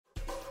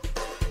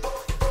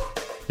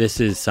This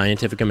is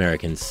Scientific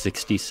American's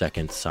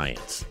 60-Second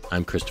Science.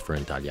 I'm Christopher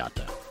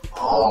Intagliata.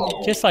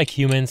 Just like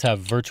humans have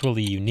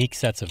virtually unique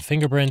sets of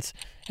fingerprints,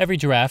 every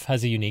giraffe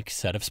has a unique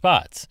set of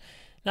spots.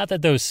 Not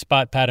that those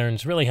spot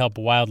patterns really help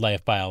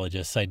wildlife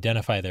biologists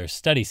identify their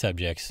study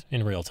subjects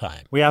in real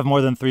time. We have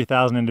more than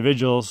 3,000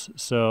 individuals,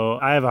 so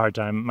I have a hard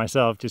time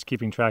myself just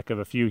keeping track of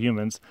a few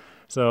humans.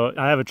 So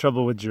I have a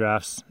trouble with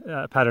giraffes'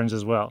 patterns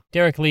as well.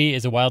 Derek Lee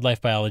is a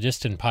wildlife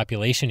biologist and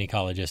population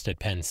ecologist at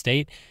Penn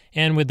State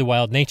and with the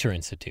Wild Nature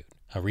Institute,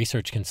 a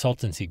research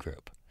consultancy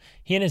group.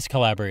 He and his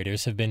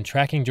collaborators have been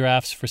tracking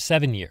giraffes for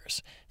 7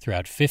 years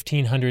throughout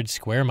 1,500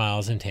 square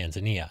miles in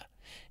Tanzania.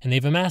 And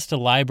they've amassed a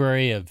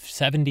library of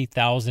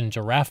 70,000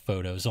 giraffe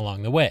photos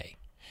along the way.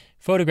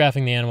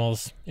 Photographing the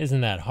animals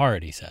isn't that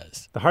hard, he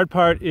says. The hard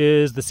part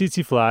is the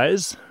tsetse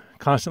flies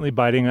constantly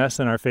biting us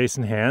in our face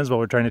and hands while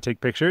we're trying to take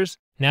pictures.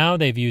 Now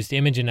they've used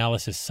image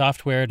analysis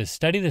software to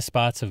study the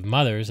spots of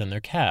mothers and their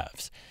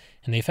calves.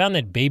 And they found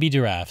that baby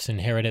giraffes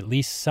inherit at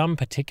least some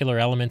particular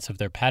elements of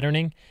their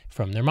patterning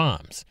from their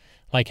moms,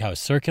 like how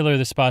circular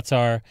the spots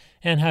are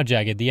and how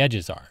jagged the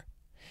edges are.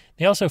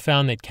 They also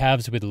found that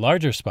calves with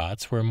larger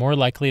spots were more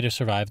likely to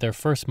survive their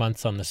first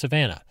months on the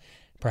savanna,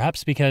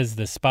 perhaps because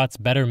the spots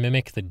better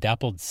mimic the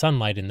dappled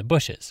sunlight in the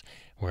bushes,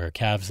 where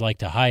calves like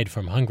to hide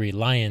from hungry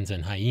lions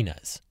and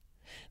hyenas.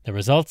 The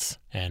results,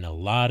 and a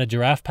lot of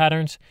giraffe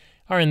patterns,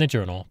 are in the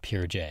journal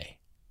Pure J.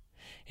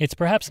 It's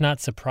perhaps not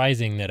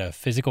surprising that a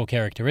physical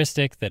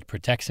characteristic that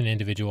protects an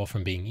individual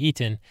from being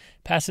eaten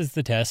passes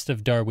the test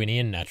of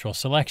Darwinian natural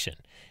selection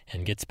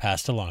and gets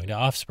passed along to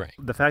offspring.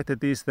 The fact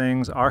that these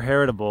things are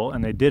heritable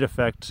and they did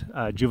affect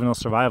juvenile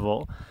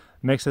survival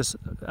makes us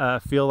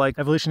feel like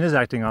evolution is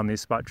acting on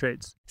these spot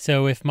traits.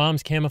 So if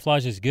mom's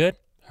camouflage is good,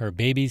 her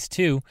babies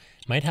too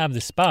might have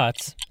the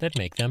spots that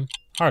make them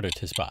harder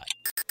to spot.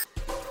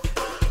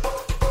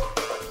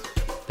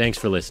 Thanks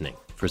for listening.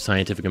 For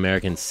Scientific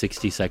American's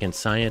 60-Second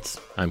Science,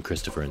 I'm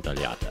Christopher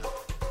Intagliata.